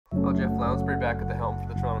Well, Jeff Lounsbury back at the helm for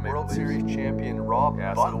the Toronto Maple Leafs. World Series champion Rob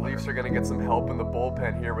Butler. So the Leafs are going to get some help in the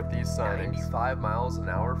bullpen here with these signings. 95 miles an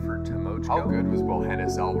hour for Timochko. How good was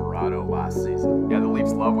Wilhenis Alvarado last season? Yeah, the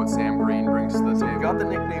Leafs love what Sam Green brings to the table. He got the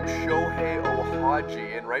nickname Shohei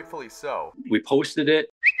Ohaji, and rightfully so. We posted it,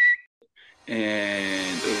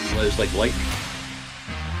 and it was like lightning.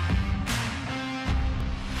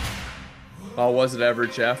 Oh, was it ever,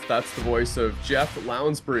 Jeff? That's the voice of Jeff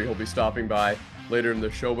Lounsbury. He'll be stopping by later in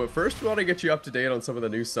the show. But first, we want to get you up to date on some of the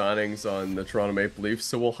new signings on the Toronto Maple Leafs.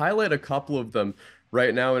 So we'll highlight a couple of them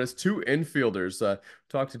right now. And it's two infielders.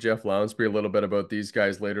 Talk to Jeff Lounsbury a little bit about these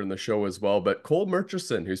guys later in the show as well. But Cole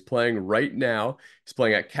Murchison, who's playing right now, he's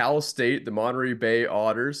playing at Cal State, the Monterey Bay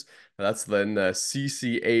Otters. That's then the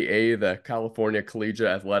CCAA, the California Collegiate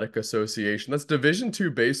Athletic Association. That's Division II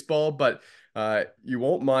baseball, but you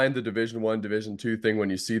won't mind the Division I, Division II thing when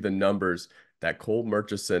you see the numbers that Cole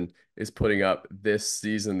Murchison is putting up this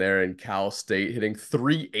season there in Cal State, hitting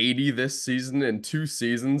 .380 this season in 2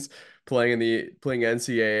 seasons, playing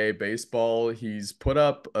NCAA baseball. He's put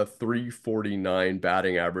up a .349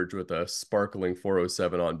 batting average with a sparkling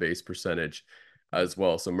 .407 on base percentage as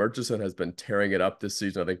well. So Murchison has been tearing it up this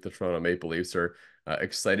season. I think the Toronto Maple Leafs are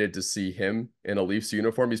excited to see him in a Leafs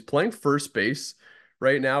uniform. He's playing first base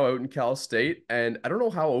right now out in Cal State, and I don't know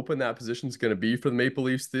how open that position is going to be for the Maple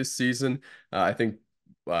Leafs this season. I think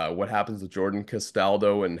what happens with Jordan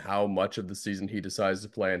Castaldo and how much of the season he decides to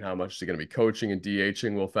play and how much he's going to be coaching and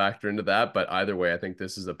DHing will factor into that. But either way, I think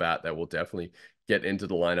this is a bat that will definitely get into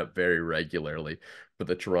the lineup very regularly for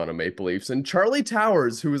the Toronto Maple Leafs. And Charlie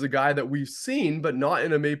Towers, who is a guy that we've seen, but not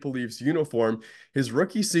in a Maple Leafs uniform. His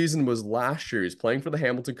rookie season was last year. He's playing for the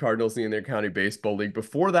Hamilton Cardinals in the Intercounty Baseball League.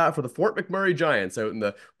 Before that, for the Fort McMurray Giants out in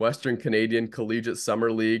the Western Canadian Collegiate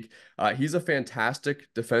Summer League. He's a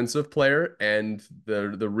fantastic defensive player, and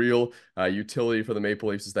the real utility for the Maple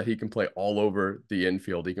Leafs is that he can play all over the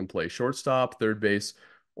infield. He can play shortstop, third base,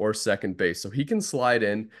 or second base. So he can slide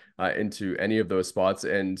in into any of those spots.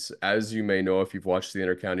 And as you may know, if you've watched the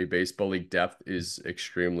Intercounty Baseball League, depth is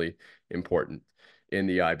extremely important in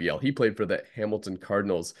the IBL. He played for the Hamilton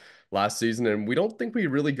Cardinals last season, and we don't think we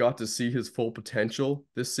really got to see his full potential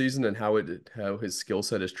this season and how his skill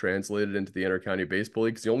set is translated into the Intercounty Baseball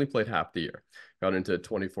League, because he only played half the year, got into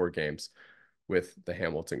 24 games with the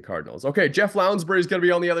Hamilton Cardinals. Okay, Jeff Lounsbury is going to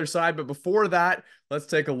be on the other side, but before that, let's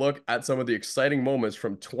take a look at some of the exciting moments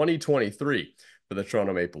from 2023 for the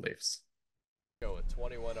Toronto Maple Leafs. With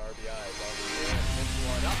 21 RBIs on the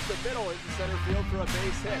one up the middle into center field for a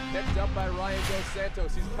base hit, picked up by Ryan Dos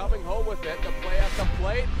Santos. He's coming home with it. The play at the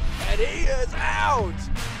plate, and he is out.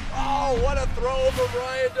 Oh, what a throw from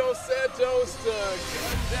Ryan Dos Santos to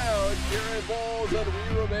gun down Gary Balls, and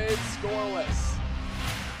we remain scoreless.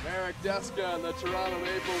 Eric Deska and the Toronto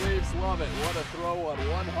Maple Leafs love it. What a throw on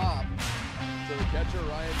one hop to the catcher,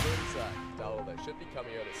 Ryan Burnside. That should be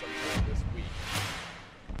coming out at some time this week.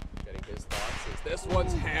 Getting his thoughts as this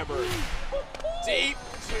one's hammered deep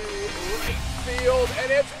to right field,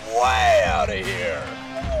 and it's way out of here.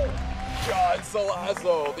 John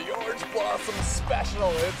Salazzo, the Orange Blossom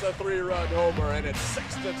Special. It's a 3-run homer, and it's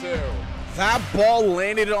 6-2. That ball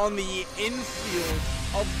landed on the infield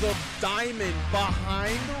of the diamond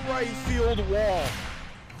behind the right field wall.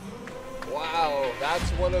 Wow, that's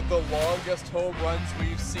one of the longest home runs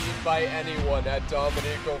we've seen by anyone at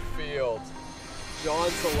Dominico Field. John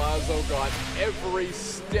Salazzo got every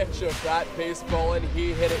stitch of that baseball, and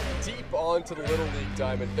he hit it deep onto the Little League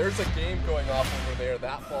diamond. There's a game going off over there.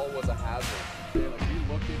 That ball was a hazard. We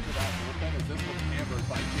look into that bullpen as this was hammered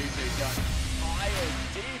by J.J. Dunn. High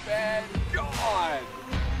and deep and gone.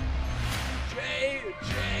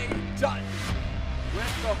 J.J. Dunn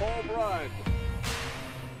with the home run.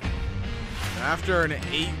 After an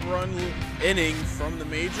 8-run inning from the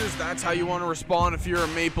majors, that's how you want to respond if you're a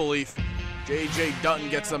Maple Leaf. J.J. Dutton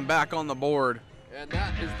gets them back on the board. And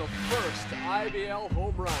that is the first IBL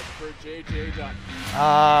home run for J.J.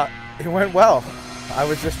 Dutton. It went well. I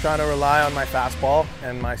was just trying to rely on my fastball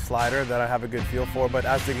and my slider that I have a good feel for, but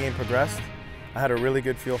as the game progressed, I had a really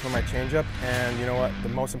good feel for my changeup, and you know what? The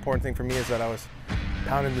most important thing for me is that I was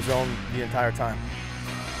pounding the zone the entire time.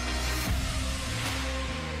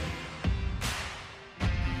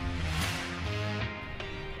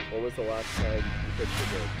 When was the last time you pitched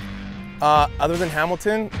a game? Other than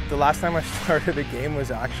Hamilton, the last time I started a game was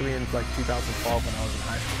actually in like 2012 when I was in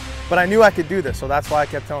high school. But I knew I could do this, so that's why I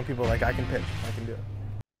kept telling people, like, I can pitch, I can do it.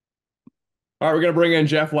 All right, we're going to bring in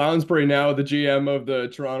Jeff Lounsbury now, the GM of the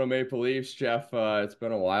Toronto Maple Leafs. Jeff, it's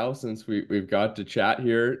been a while since we've got to chat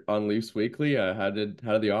here on Leafs Weekly. How did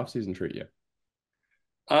the offseason treat you?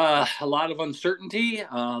 A lot of uncertainty,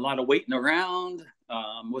 a lot of waiting around.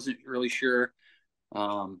 Wasn't really sure.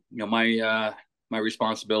 My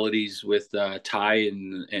responsibilities with Ty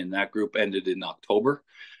and that group ended in October,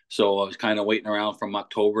 so I was kind of waiting around from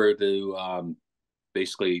October to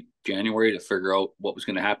basically January to figure out what was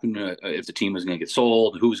going to happen, if the team was going to get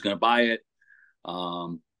sold, who was going to buy it.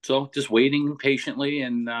 So just waiting patiently,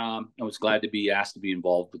 and I was glad to be asked to be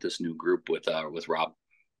involved with this new group with Rob.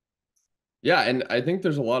 Yeah, and I think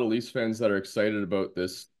there's a lot of Leafs fans that are excited about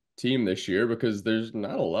this team this year because there's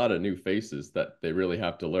not a lot of new faces that they really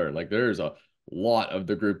have to learn. Like there's a lot of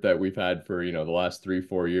the group that we've had for, the last 3,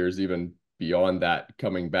 4 years, even beyond that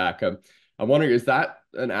coming back. I'm wondering, is that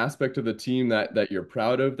an aspect of the team that you're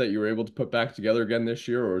proud of that you were able to put back together again this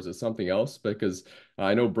year, or is it something else? Because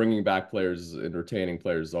I know bringing back players and retaining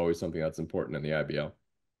players is always something that's important in the IBL.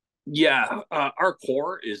 Yeah, our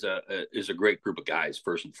core is a great group of guys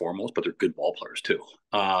first and foremost, but they're good ball players too.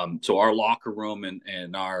 So our locker room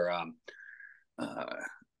and uh,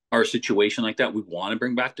 our situation like that, we want to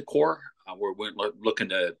bring back the core. We're looking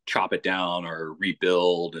to chop it down or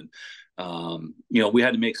rebuild, and we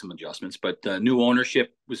had to make some adjustments. But new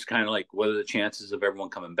ownership was kind of like, what are the chances of everyone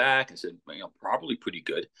coming back? I said, probably pretty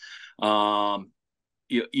good.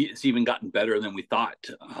 It's even gotten better than we thought.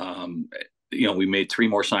 We made 3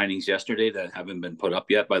 more signings yesterday that haven't been put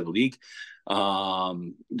up yet by the league.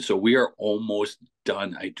 So we are almost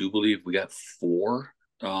done. I do believe we got 4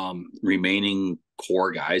 remaining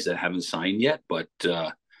core guys that haven't signed yet, but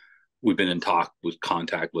we've been in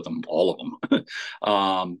contact with them, all of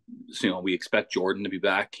them. So we expect Jordan to be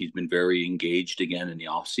back. He's been very engaged again in the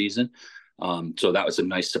off season. So that was a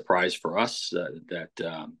nice surprise for us,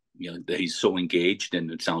 that he's so engaged,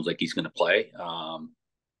 and it sounds like he's going to play.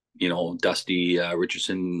 Dusty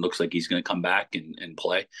Richardson looks like he's going to come back and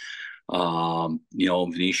play.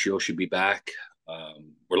 Vinicio should be back.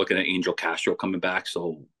 We're looking at Angel Castro coming back,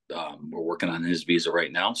 so we're working on his visa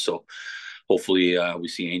right now. So hopefully we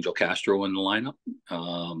see Angel Castro in the lineup.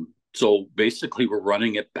 So basically, we're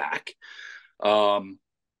running it back.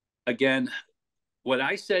 Again, what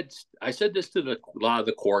I said this to a lot of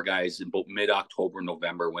the core guys in about mid-October,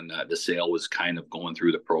 November, when the sale was kind of going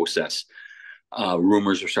through the process.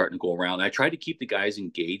 Rumors are starting to go around. I tried to keep the guys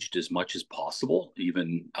engaged as much as possible,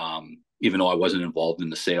 even though I wasn't involved in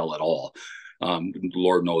the sale at all.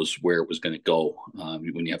 Lord knows where it was going to go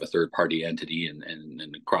when you have a third-party entity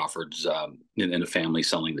and Crawford's and a family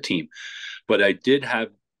selling the team. But I did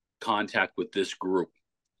have contact with this group,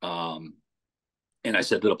 and I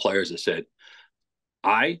said to the players, I said,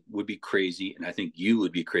 I would be crazy, and I think you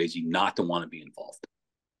would be crazy not to want to be involved,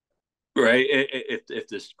 right? If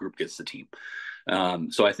this group gets the team.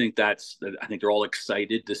 So I think they're all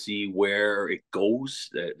excited to see where it goes.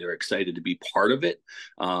 They're excited to be part of it.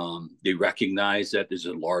 They recognize that there's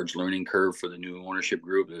a large learning curve for the new ownership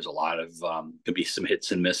group. There's a lot of could be some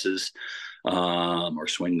hits and misses, or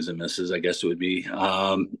swings and misses, I guess it would be.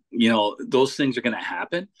 Those things are going to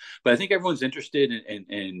happen. But I think everyone's interested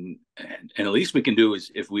and at least we can do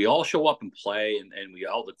is if we all show up and play and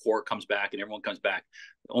the core comes back and everyone comes back,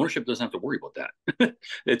 ownership doesn't have to worry about that.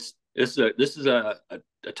 This is a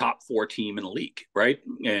top 4 team in the league, right?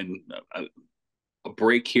 And a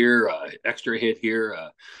break here, extra hit here,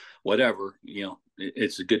 whatever.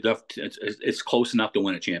 It's a good enough. It's close enough to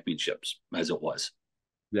win a championships as it was.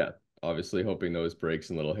 Yeah, obviously hoping those breaks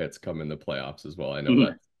and little hits come in the playoffs as well. I know Mm-hmm.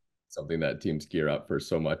 that's something that teams gear up for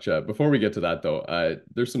so much. Before we get to that, though,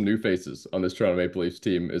 there's some new faces on this Toronto Maple Leafs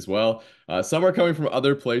team as well. Some are coming from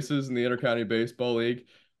other places in the Intercounty Baseball League.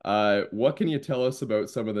 What can you tell us about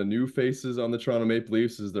some of the new faces on the Toronto Maple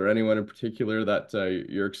Leafs? Is there anyone in particular that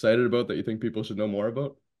you're excited about that you think people should know more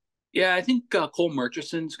about? Yeah, I think Cole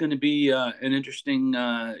Murchison's going to be an interesting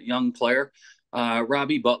young player.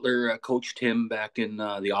 Robbie Butler coached him back in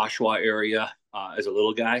the Oshawa area as a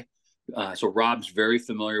little guy. So Rob's very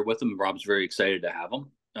familiar with him. Rob's very excited to have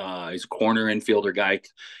him. He's a corner infielder guy.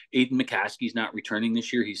 Aiden McCaskey's not returning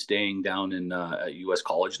this year. He's staying down in U.S.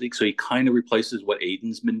 College League. So he kind of replaces what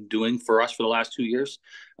Aiden's been doing for us for the last 2 years.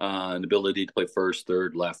 An ability to play first,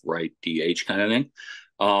 third, left, right, DH kind of thing.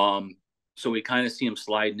 So we kind of see him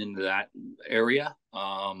sliding into that area.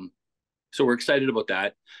 So we're excited about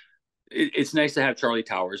that. It's nice to have Charlie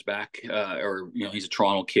Towers back, he's a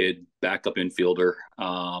Toronto kid, backup infielder,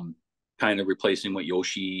 kind of replacing what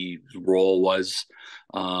Yoshi's role was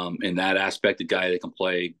in that aspect, a guy that can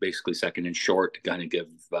play basically second and short to kind of give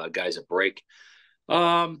guys a break.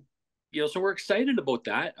 So we're excited about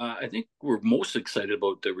that. I think we're most excited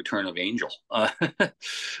about the return of Angel.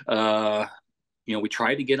 We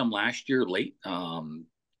tried to get him last year late.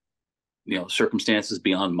 circumstances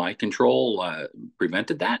beyond my control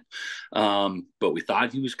prevented that. But we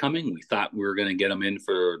thought he was coming. We thought we were going to get him in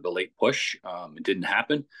for the late push. It didn't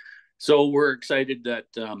happen. So we're excited that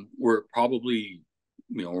we're probably,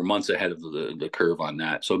 we're months ahead of the curve on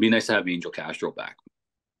that. So it'd be nice to have Angel Castro back.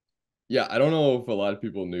 Yeah, I don't know if a lot of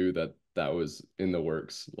people knew that that was in the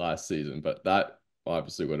works last season, but that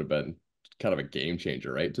obviously would have been kind of a game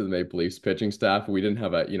changer, right, to the Maple Leafs pitching staff. We didn't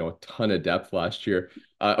have a ton of depth last year.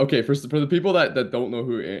 Okay, for the people that don't know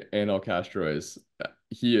who Angel Castro is,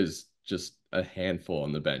 he is just a handful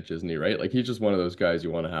on the bench, isn't he? Right, like he's just one of those guys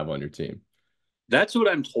you want to have on your team. That's what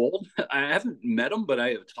I'm told. I haven't met him, but I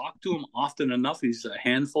have talked to him often enough. He's a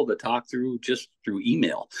handful to talk through just through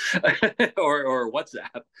email or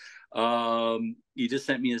WhatsApp. He just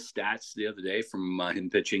sent me his stats the other day from him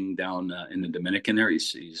pitching down in the Dominican there.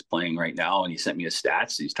 He's playing right now, and he sent me his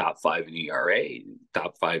stats. He's top 5 in ERA,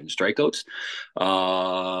 top 5 in strikeouts.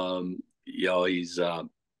 He's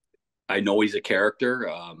I know he's a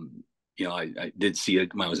character. I did see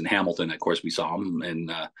it when I was in Hamilton. Of course, we saw him,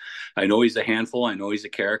 and I know he's a handful. I know he's a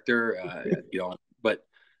character. But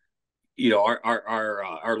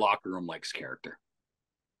our locker room likes character.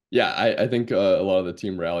 Yeah, I think a lot of the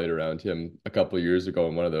team rallied around him a couple of years ago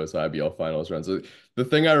in one of those IBL finals runs. So the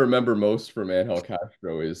thing I remember most from Angel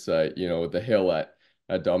Castro is, the hill at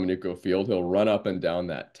Dominico Field. He'll run up and down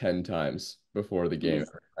that 10 times before the game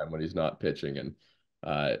every time when he's not pitching. And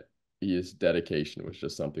his dedication was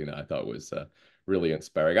just something that I thought was really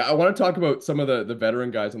inspiring. I want to talk about some of the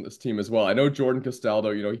veteran guys on this team as well. I know Jordan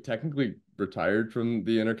Castaldo, he technically retired from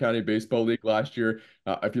the Intercounty Baseball League last year.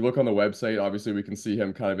 If you look on the website, obviously we can see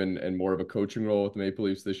him kind of in more of a coaching role with the Maple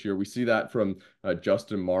Leafs this year. We see that from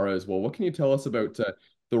Justin Mara as well. What can you tell us about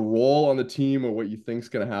the role on the team, or what you think is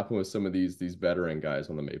going to happen with some of these veteran guys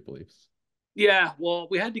on the Maple Leafs? Yeah, well,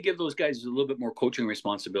 we had to give those guys a little bit more coaching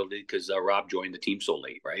responsibility because Rob joined the team so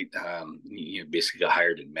late, right? He basically got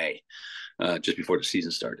hired in May, just before the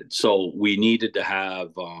season started. So we needed to have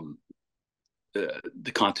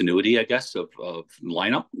the continuity, I guess, of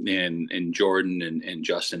lineup, and Jordan and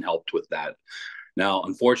Justin helped with that. Now,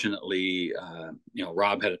 unfortunately,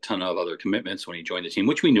 Rob had a ton of other commitments when he joined the team,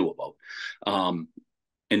 which we knew about.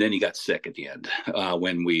 And then he got sick at the end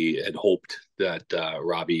when we had hoped that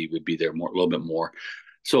Robbie would be there a little bit more.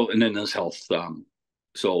 So, and then his health.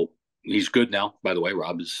 So he's good now, by the way.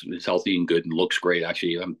 Rob is healthy and good and looks great.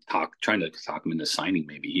 Actually, I'm trying to talk him into signing.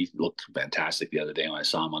 Maybe he looked fantastic the other day when I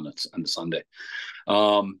saw him on the Sunday.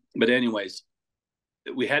 But anyways,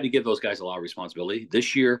 we had to give those guys a lot of responsibility.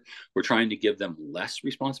 This year, we're trying to give them less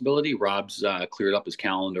responsibility. Rob's cleared up his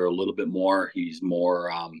calendar a little bit more. He's more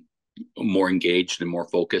engaged and more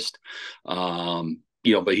focused.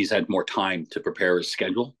 But he's had more time to prepare his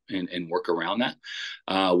schedule and work around that.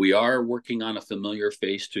 We are working on a familiar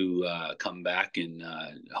face to come back and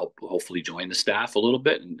hopefully join the staff a little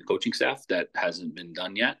bit, and the coaching staff. That hasn't been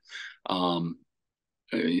done yet.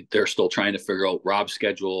 They're still trying to figure out Rob's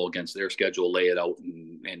schedule against their schedule, lay it out,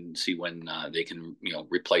 and see when they can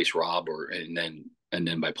replace Rob, and then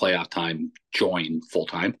by playoff time join full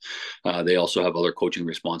time. They also have other coaching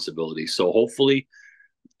responsibilities. So hopefully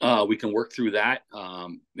we can work through that.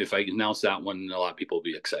 If I announce that one, a lot of people will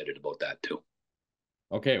be excited about that too.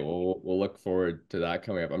 Okay, well, we'll look forward to that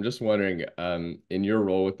coming up. I'm just wondering, in your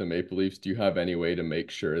role with the Maple Leafs, do you have any way to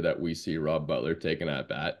make sure that we see Rob Butler taking at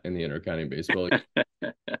bat in the Intercounty Baseball League?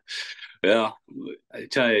 Yeah, I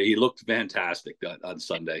tell you, he looked fantastic on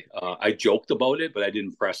Sunday. I joked about it, but I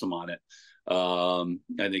didn't press him on it. I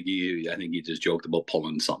think he just joked about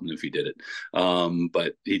pulling something if he did it.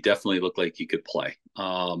 But he definitely looked like he could play.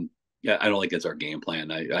 Yeah, I don't think it's our game plan.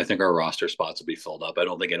 I think our roster spots will be filled up. I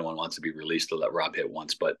don't think anyone wants to be released to let Rob hit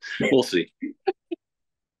once, but we'll see.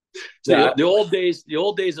 So yeah. The old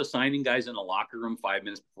days of signing guys in the locker room 5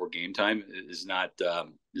 minutes before game time is not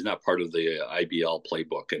part of the IBL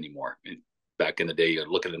playbook anymore. Back in the day, you're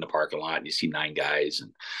looking in the parking lot and you see 9 guys,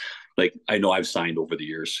 and I know I've signed over the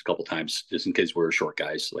years a couple times just in case we're short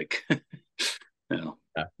guys.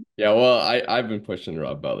 Yeah. Well, I've been pushing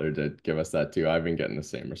Rob Butler to give us that too. I've been getting the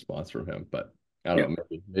same response from him, but I don't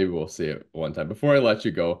know. Maybe we'll see it one time. Before I let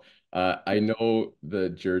you go, I know the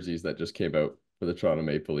jerseys that just came out for the Toronto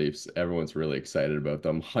Maple Leafs. Everyone's really excited about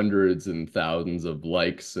them. Hundreds and thousands of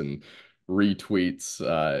likes and retweets.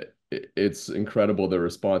 It's incredible, the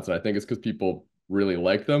response, and I think it's because people really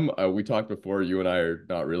like them. We talked before. You and I are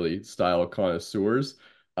not really style connoisseurs,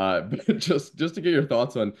 but just to get your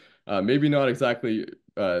thoughts on maybe not exactly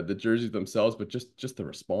the jerseys themselves, but just the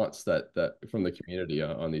response that from the community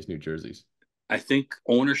on these new jerseys. I think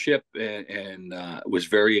ownership and was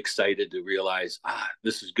very excited to realize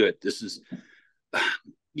this is good. This is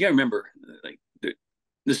you gotta remember, like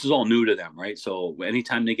this is all new to them, right? So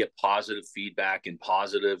anytime they get positive feedback and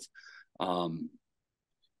positive um,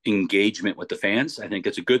 engagement with the fans, I think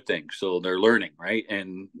it's a good thing. So they're learning, right?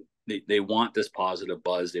 And they want this positive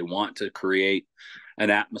buzz. They want to create an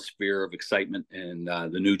atmosphere of excitement. And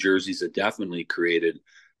the new jerseys have definitely created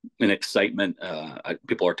an excitement.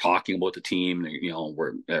 People are talking about the team.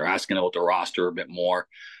 They're asking about the roster a bit more.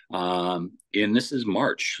 And this is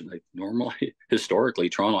March. Like normally, historically,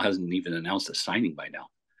 Toronto hasn't even announced a signing by now.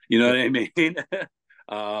 You know what I mean?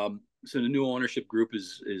 So the new ownership group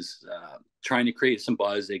is trying to create some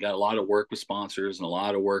buzz. They got a lot of work with sponsors and a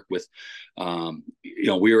lot of work with,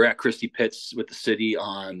 we were at Christie Pitts with the city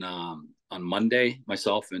on Monday,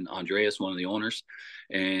 myself and Andreas, one of the owners,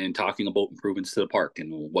 and talking about improvements to the park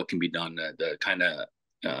and what can be done to kind of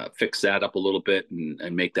fix that up a little bit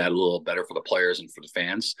and make that a little better for the players and for the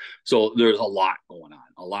fans. So there's a lot going on,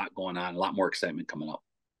 a lot more excitement coming up.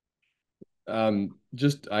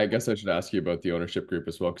 I guess I should ask you about the ownership group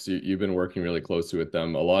as well, because you've been working really closely with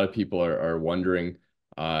them. A lot of people are wondering,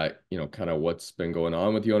 kind of what's been going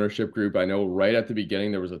on with the ownership group. I know right at the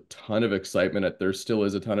beginning, there was a ton of excitement. There still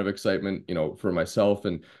is a ton of excitement, for myself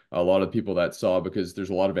and a lot of people that saw, because there's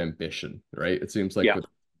a lot of ambition, right? It seems like Yeah. with the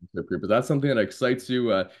ownership group. Is that something that excites you?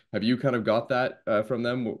 Have you kind of got that from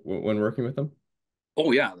them when working with them?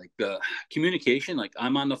 Oh yeah. Like the communication, like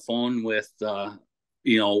I'm on the phone with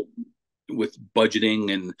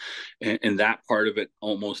budgeting and that part of it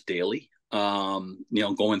almost daily,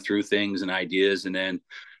 going through things and ideas. And then,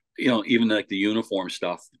 even like the uniform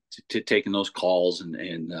stuff, to taking those calls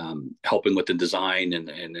and helping with the design.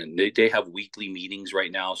 And they have weekly meetings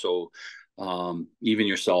right now. So even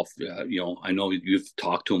yourself, I know you've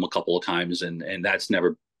talked to them a couple of times, and that's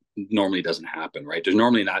never normally doesn't happen, right? There's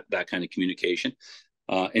normally not that kind of communication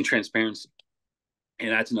and transparency. And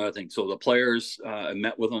that's another thing. So the players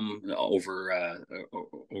met with them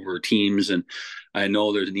over Teams, and I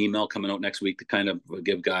know there's an email coming out next week to kind of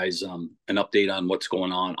give guys an update on what's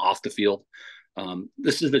going on off the field.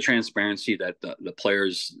 This is the transparency that the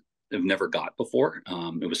players have never got before.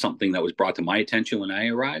 It was something that was brought to my attention when I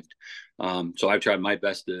arrived. So I've tried my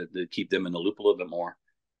best to keep them in the loop a little bit more.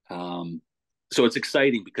 So it's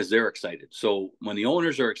exciting because they're excited. So when the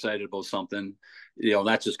owners are excited about something,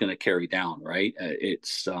 that's just going to carry down, right?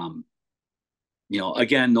 It's,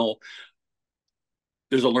 again, though,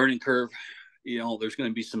 there's a learning curve. There's going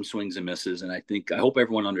to be some swings and misses, and I hope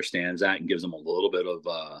everyone understands that and gives them a little bit of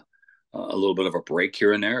a break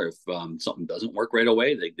here and there. If something doesn't work right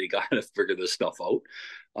away, they got to figure this stuff out.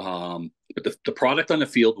 But the product on the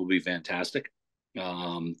field will be fantastic.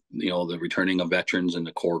 The returning of veterans and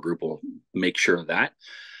the core group will make sure of that.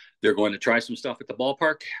 They're going to try some stuff at the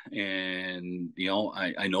ballpark, and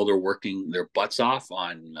I know they're working their butts off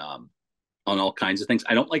on all kinds of things.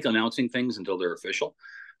 I don't like announcing things until they're official,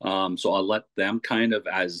 so I'll let them kind of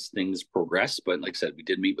as things progress. But like I said, we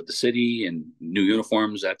did meet with the city, and new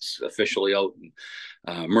uniforms that's officially out,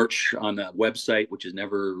 and merch on the website, which has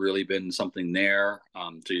never really been something there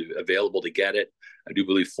available to get it. I do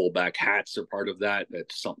believe fullback hats are part of that.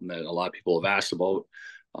 That's something that a lot of people have asked about.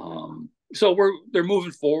 So they're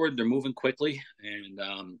moving forward. They're moving quickly, and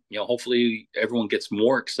hopefully everyone gets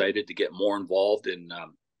more excited to get more involved. And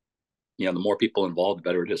the more people involved, the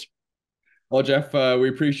better it is. Well, Jeff, we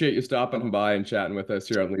appreciate you stopping by and chatting with us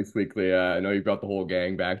here on Leafs Weekly. I know you've got the whole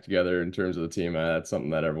gang back together in terms of the team. That's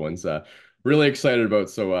something that everyone's really excited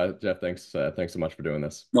about. So, Jeff, thanks so much for doing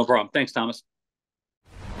this. No problem. Thanks, Thomas.